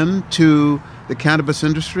get into the cannabis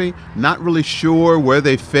industry, not really sure where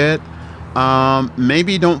they fit,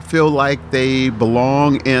 maybe don't feel like they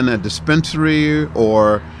belong in a dispensary,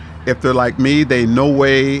 or if they're like me, they no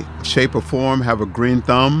way, shape, or form have a green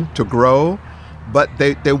thumb to grow, but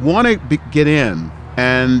they want to get in.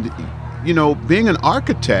 And, you know, being an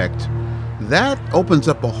architect, that opens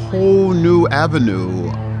up a whole new avenue.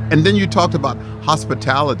 And then you talked about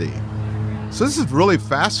hospitality. So this is really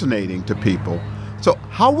fascinating to people. So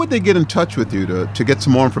how would they get in touch with you to get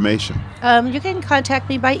some more information? You can contact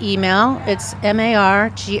me by email. It's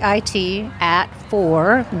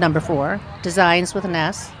margit@4 designs with an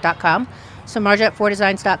S.com. So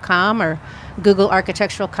margit4designs.com, or Google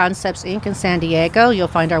Architectural Concepts Inc. in San Diego. You'll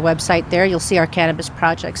find our website there. You'll see our cannabis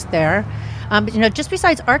projects there. But, you know, just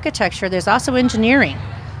besides architecture, there's also engineering.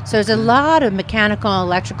 So there's a lot of mechanical,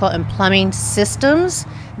 electrical, and plumbing systems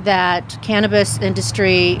that cannabis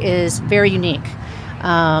industry is very unique.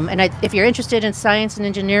 If you're interested in science and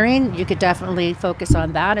engineering, you could definitely focus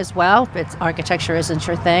on that as well. If architecture isn't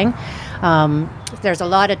your thing. There's a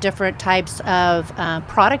lot of different types of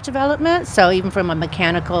product development. So even from a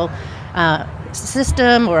mechanical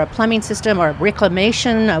system or a plumbing system or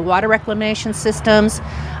reclamation, water reclamation systems,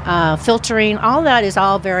 filtering, all that is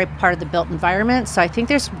all very part of the built environment. So I think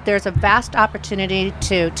there's a vast opportunity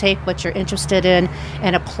to take what you're interested in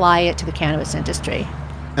and apply it to the cannabis industry.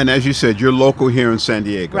 And as you said, you're local here in San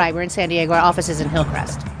Diego. Right, we're in San Diego. Our office is in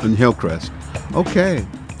Hillcrest. In Hillcrest. Okay.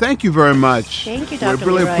 Thank you very much. Thank you, Dr. We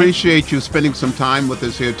really Leroy. appreciate you spending some time with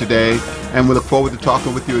us here today, and we look forward to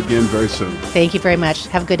talking with you again very soon. Thank you very much.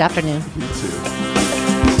 Have a good afternoon. You too.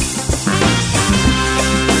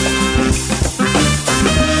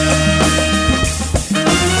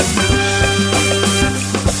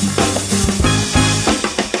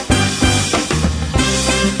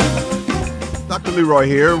 Dr. Leroy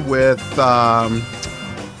here with a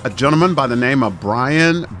gentleman by the name of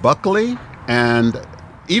Brian Buckley. And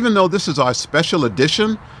even though this is our special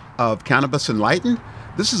edition of Cannabis Enlightened,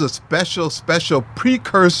 this is a special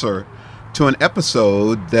precursor to an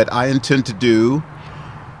episode that I intend to do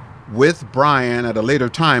with Brian at a later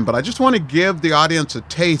time. But I just want to give the audience a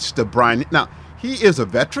taste of Brian. Now, he is a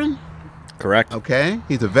veteran. Correct. Okay,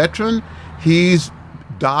 he's a veteran. He's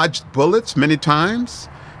dodged bullets many times.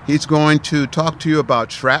 He's going to talk to you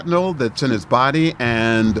about shrapnel that's in his body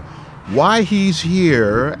and why he's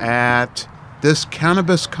here at this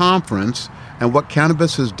cannabis conference and what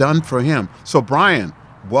cannabis has done for him. So, Brian,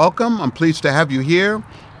 welcome. I'm pleased to have you here.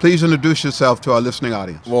 Please introduce yourself to our listening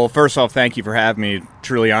audience. Well, first off, thank you for having me.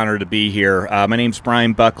 Truly honored to be here. My name's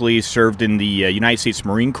Brian Buckley, served in the United States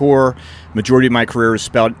Marine Corps. Majority of my career was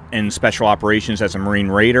spent in special operations as a Marine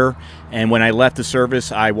Raider. And when I left the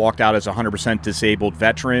service, I walked out as a 100% disabled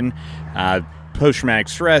veteran. Post-traumatic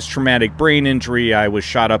stress, traumatic brain injury. I was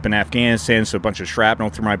shot up in Afghanistan, so a bunch of shrapnel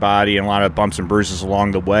through my body and a lot of bumps and bruises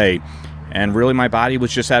along the way. And really, my body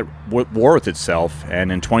was just at war with itself.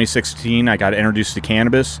 And in 2016, I got introduced to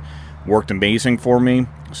cannabis. Worked amazing for me.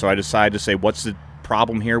 So I decided to say, what's the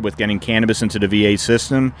problem here with getting cannabis into the VA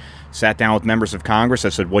system? Sat down with members of Congress. I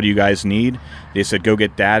said, what do you guys need? They said, go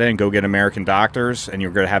get data and go get American doctors, and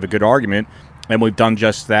you're going to have a good argument. And we've done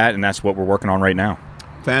just that, and that's what we're working on right now.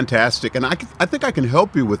 Fantastic. And I think I can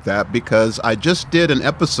help you with that because I just did an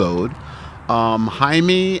episode.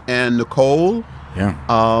 Jaime and Nicole. Yeah.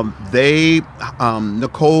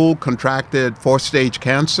 Nicole contracted 4-stage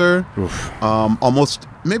cancer almost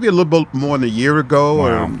maybe a little bit more than a year ago.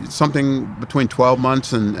 Wow. Or something between 12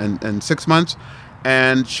 months and 6 months.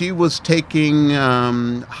 And she was taking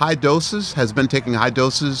high doses, has been taking high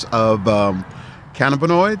doses of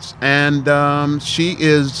cannabinoids, and she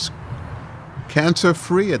is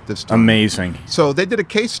cancer-free at this time. Amazing. So they did a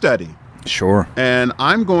case study. Sure. And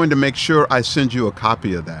I'm going to make sure I send you a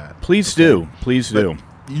copy of that. Please do. Please do.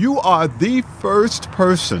 You are the first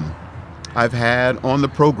person I've had on the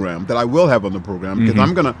program, that I will have on the program, because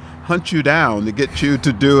I'm going to hunt you down to get you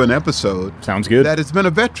to do an episode. Sounds good. That has been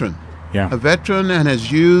a veteran. Yeah. A veteran and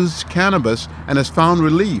has used cannabis and has found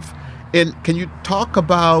relief. And can you talk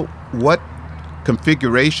about what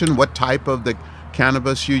configuration, what type of the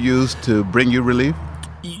cannabis you use to bring you relief?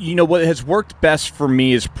 You know, what has worked best for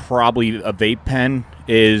me is probably a vape pen.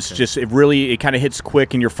 Just it kind of hits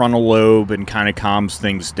quick in your frontal lobe and kind of calms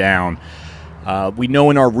things down. We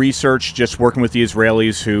know in our research, just working with the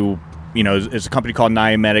Israelis who, you know, is a company called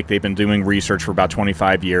Niametic. They've been doing research for about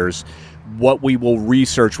 25 years. what we will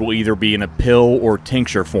research will either be in a pill or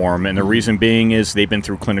tincture form, and the reason being is they've been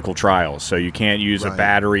through clinical trials, so you can't use a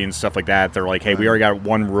battery and stuff like that. They're like, hey, we already got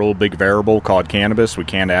one real big variable called cannabis, we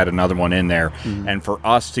can't add another one in there. And for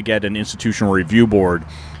us to get an institutional review board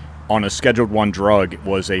on a Scheduled 1 drug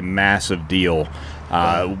was a massive deal.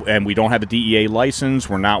 And we don't have a DEA license.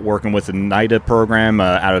 We're not working with the NIDA program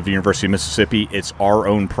out of the University of Mississippi. It's our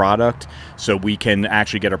own product, so we can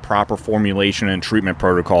actually get a proper formulation and treatment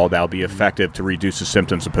protocol that will be effective to reduce the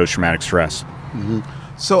symptoms of post-traumatic stress.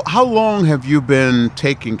 So how long have you been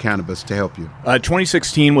taking cannabis to help you?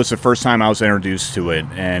 2016 was the first time I was introduced to it,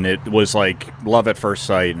 and it was like love at first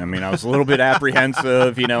sight. I mean, I was a little bit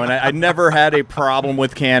apprehensive, and I never had a problem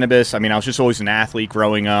with cannabis. I mean, I was just always an athlete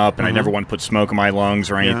growing up, and I never wanted to put smoke in my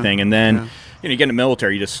lungs or anything. And then, you get in the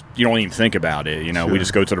military, you don't even think about it. We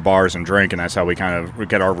just go to the bars and drink, and that's how we kind of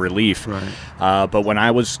get our relief. But when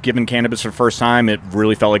I was given cannabis for the first time, it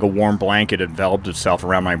really felt like a warm blanket enveloped itself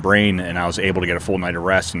around my brain, and I was able to get a full night of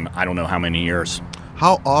rest in I don't know how many years.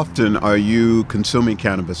 How often are you consuming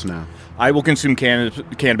cannabis now? I will consume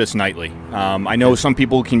cannabis nightly. I know some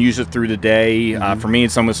people can use it through the day. For me,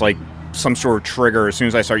 it's almost like some sort of trigger. As soon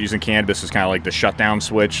as I start using cannabis, it's kind of like the shutdown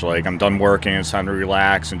switch. Like, I'm done working, it's time to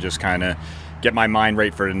relax and just kind of get my mind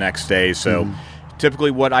right for the next day. So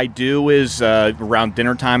typically what I do is around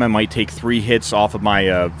dinner time, I might take 3 hits off of my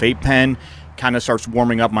vape pen, kind of starts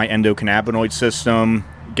warming up my endocannabinoid system,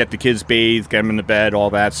 get the kids bathed, get them into bed,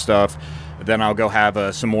 all that stuff. Then I'll go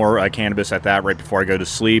have some more cannabis at that right before I go to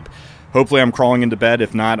sleep. Hopefully I'm crawling into bed.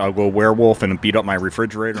 If not, I'll go werewolf and beat up my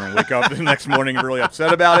refrigerator and wake up the next morning and really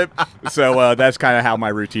upset about it. So that's kind of how my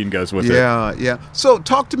routine goes with it. Yeah. So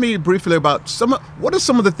talk to me briefly about what are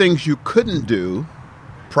some of the things you couldn't do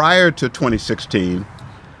prior to 2016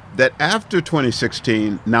 that after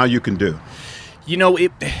 2016 now you can do?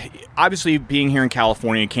 Obviously being here in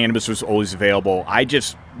California, cannabis was always available. I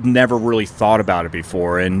just never really thought about it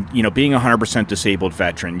before. And, being a 100% disabled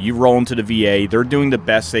veteran, you roll into the VA, they're doing the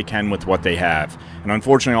best they can with what they have. And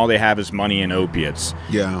unfortunately, all they have is money and opiates.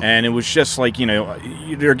 Yeah. And it was just like,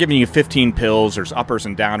 they're giving you 15 pills, there's uppers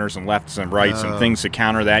and downers and lefts and rights and things to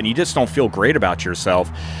counter that. And you just don't feel great about yourself.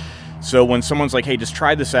 So when someone's like, hey, just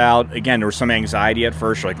try this out, again, there was some anxiety at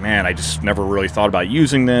first. You're like, man, I just never really thought about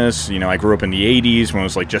using this. I grew up in the 80s when it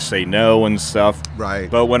was like, just say no and stuff. Right.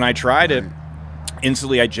 But when I tried it,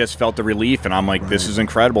 instantly I just felt the relief, and I'm like, this is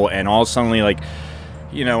incredible. And all suddenly, like,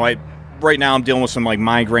 right now I'm dealing with some like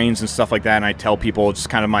migraines and stuff like that, and I tell people it's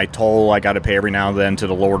kind of my toll I got to pay every now and then to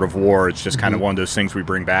the Lord of War. It's just kind of one of those things we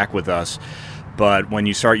bring back with us. But when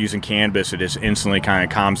you start using cannabis, it just instantly kind of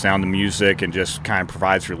calms down the music and just kind of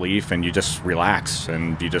provides relief, and you just relax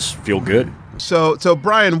and you just feel good. So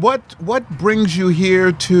Brian, what brings you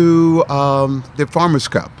here to the Farmers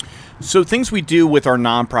Cup? So things we do with our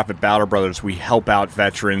nonprofit Bowder Brothers, we help out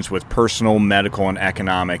veterans with personal, medical, and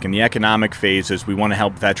economic. And the economic phase is we want to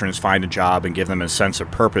help veterans find a job and give them a sense of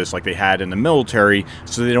purpose like they had in the military,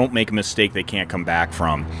 so they don't make a mistake they can't come back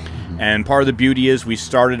from. And part of the beauty is we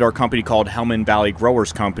started our company called Hemmerling Valley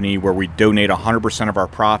Growers Company, where we donate 100% of our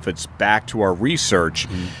profits back to our research.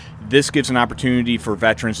 This gives an opportunity for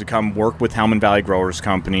veterans to come work with Hemmerling Valley Growers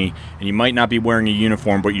Company, and you might not be wearing a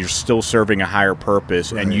uniform, but you're still serving a higher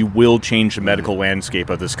purpose, and you will change the medical landscape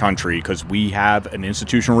of this country, because we have an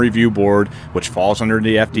institutional review board, which falls under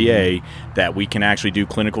the FDA, that we can actually do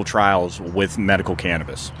clinical trials with medical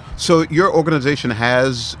cannabis. So your organization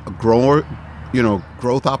has growth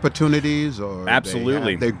opportunities, or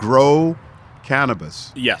absolutely they grow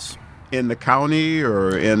cannabis? Yes. In the county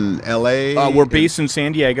or in LA? We're based in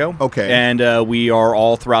San Diego. Okay. And we are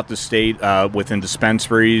all throughout the state within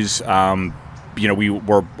dispensaries. Our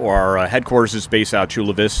headquarters is based out of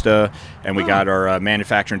Chula Vista, and we got our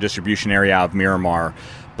manufacturing distribution area out of Miramar.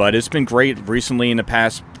 But it's been great. Recently, in the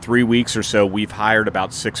past 3 weeks or so, we've hired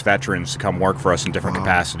about 6 veterans to come work for us in different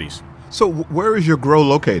capacities. So where is your grow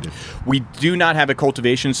located? We do not have a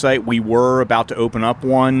cultivation site. We were about to open up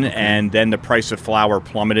one, and then the price of flower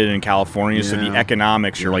plummeted in California, so the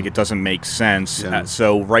economics, you're like, it doesn't make sense.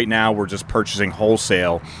 So right now we're just purchasing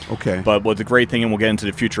wholesale. Okay. But what the great thing, and we'll get into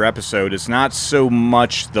the future episode, is not so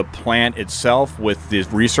much the plant itself with the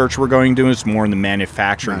research we're going to do, it's more in the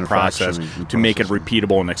manufacturing process to make it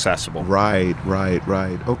repeatable and accessible. Right.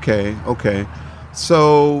 Okay.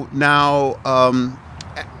 So now,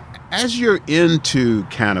 as you're into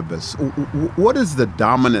cannabis, what is the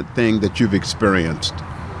dominant thing that you've experienced?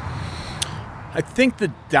 I think the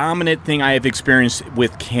dominant thing I have experienced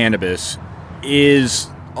with cannabis is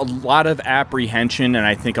a lot of apprehension, and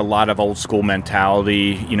I think a lot of old school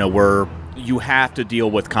mentality, where you have to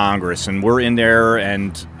deal with Congress, and we're in there,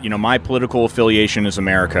 and my political affiliation is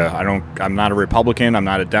America. I'm not a Republican, I'm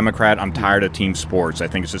not a Democrat. I'm tired of team sports. I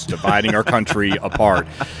think it's just dividing our country apart.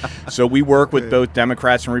 So we work with both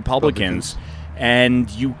Democrats and Republicans. And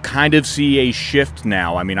you kind of see a shift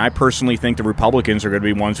now. I mean, I personally think the Republicans are going to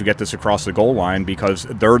be ones who get this across the goal line because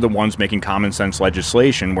they're the ones making common sense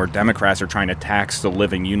legislation, where Democrats are trying to tax the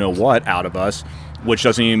living you-know-what out of us, which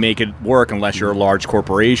doesn't even make it work unless you're a large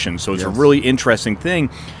corporation. So it's a really interesting thing.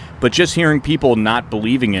 But just hearing people not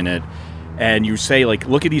believing in it, and you say, like,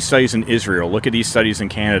 look at these studies in Israel, look at these studies in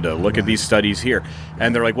Canada, look at these studies here.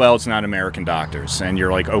 And they're like, well, it's not American doctors. And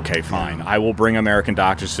you're like, okay, fine. I will bring American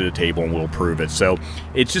doctors to the table and we'll prove it. So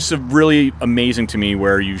it's just really amazing to me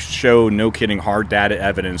where you show, no kidding, hard data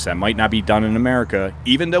evidence that might not be done in America.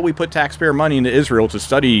 Even though we put taxpayer money into Israel to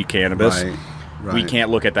study cannabis, we can't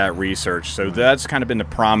look at that research. So that's kind of been the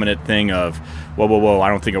prominent thing of, whoa, I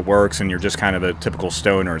don't think it works, and you're just kind of a typical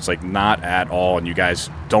stoner. It's like, not at all, and you guys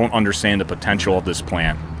don't understand the potential of this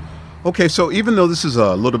plant. Okay, so even though this is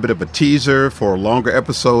a little bit of a teaser for a longer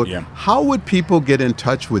episode, how would people get in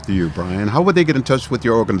touch with you, Brian? How would they get in touch with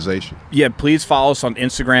your organization? Yeah, please follow us on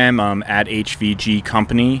Instagram at HVG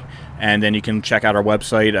Company. And then you can check out our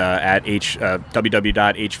website at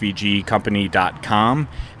www.hvgcompany.com.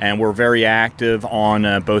 And we're very active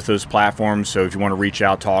on both those platforms. So if you want to reach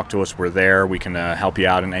out, talk to us, we're there. We can help you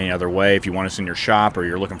out in any other way. If you want us in your shop or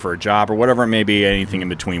you're looking for a job or whatever it may be, anything in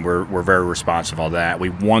between, we're very responsive on that. We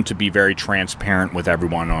want to be very transparent with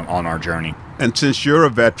everyone on our journey. And since you're a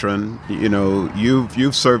veteran,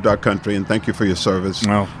 you've served our country, and thank you for your service.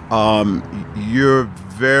 You're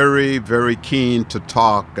very, very keen to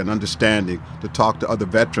talk and understanding, to talk to other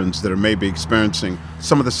veterans that are maybe experiencing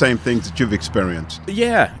some of the same things that you've experienced.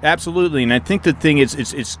 Yeah, absolutely. And I think the thing is,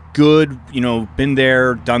 it's good, been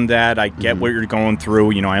there, done that. I get what you're going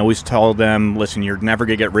through. I always tell them, listen, you're never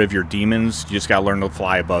going to get rid of your demons. You just got to learn to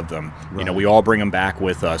fly above them. Right. We all bring them back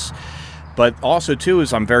with us. But also, too,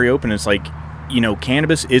 is I'm very open. It's like,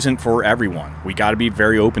 cannabis isn't for everyone. We got to be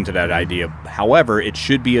very open to that idea. However, it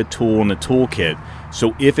should be a tool in the toolkit.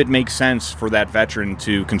 So if it makes sense for that veteran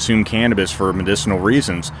to consume cannabis for medicinal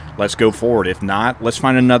reasons, let's go forward. If not, let's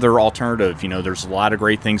find another alternative. There's a lot of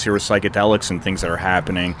great things here with psychedelics and things that are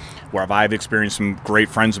happening where I've experienced some great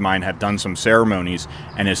friends of mine have done some ceremonies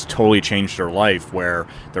and it's totally changed their life where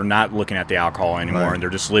they're not looking at the alcohol anymore and they're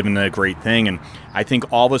just living the great thing. And I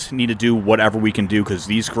think all of us need to do whatever we can do because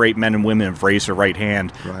these great men and women have raised their right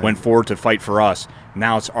hand, went forward to fight for us.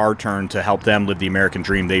 Now it's our turn to help them live the American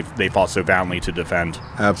dream they fought so valiantly to defend.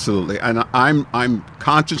 Absolutely. And I'm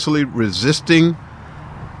consciously resisting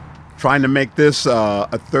trying to make this a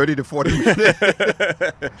 30 to 40 minute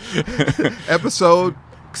episode.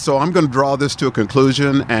 So I'm going to draw this to a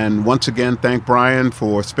conclusion and once again thank Brian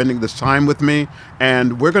for spending this time with me.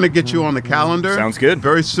 And we're going to get you on the calendar. Sounds good.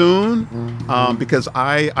 Very soon because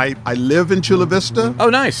I live in Chula Vista. Oh,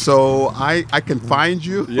 nice. So I can find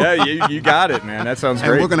you. Yeah, you got it, man. That sounds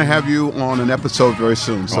great. And we're going to have you on an episode very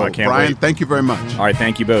soon. So I can't Brian, wait. Thank you very much. All right,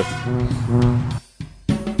 thank you both.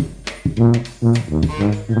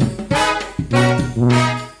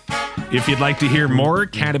 If you'd like to hear more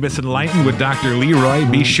Cannabis Enlightened with Dr. Leroy,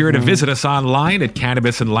 be sure to visit us online at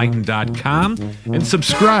cannabisenlightened.com and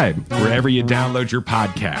subscribe wherever you download your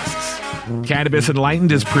podcasts. Cannabis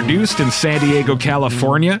Enlightened is produced in San Diego,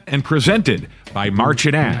 California, and presented by March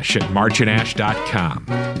and Ash at marchandash.com.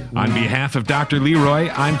 On behalf of Dr. Leroy,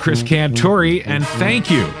 I'm Chris Cantori, and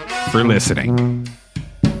thank you for listening.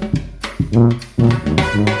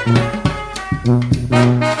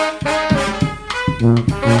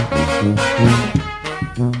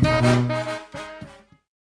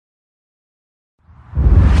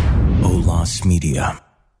 Olas Media.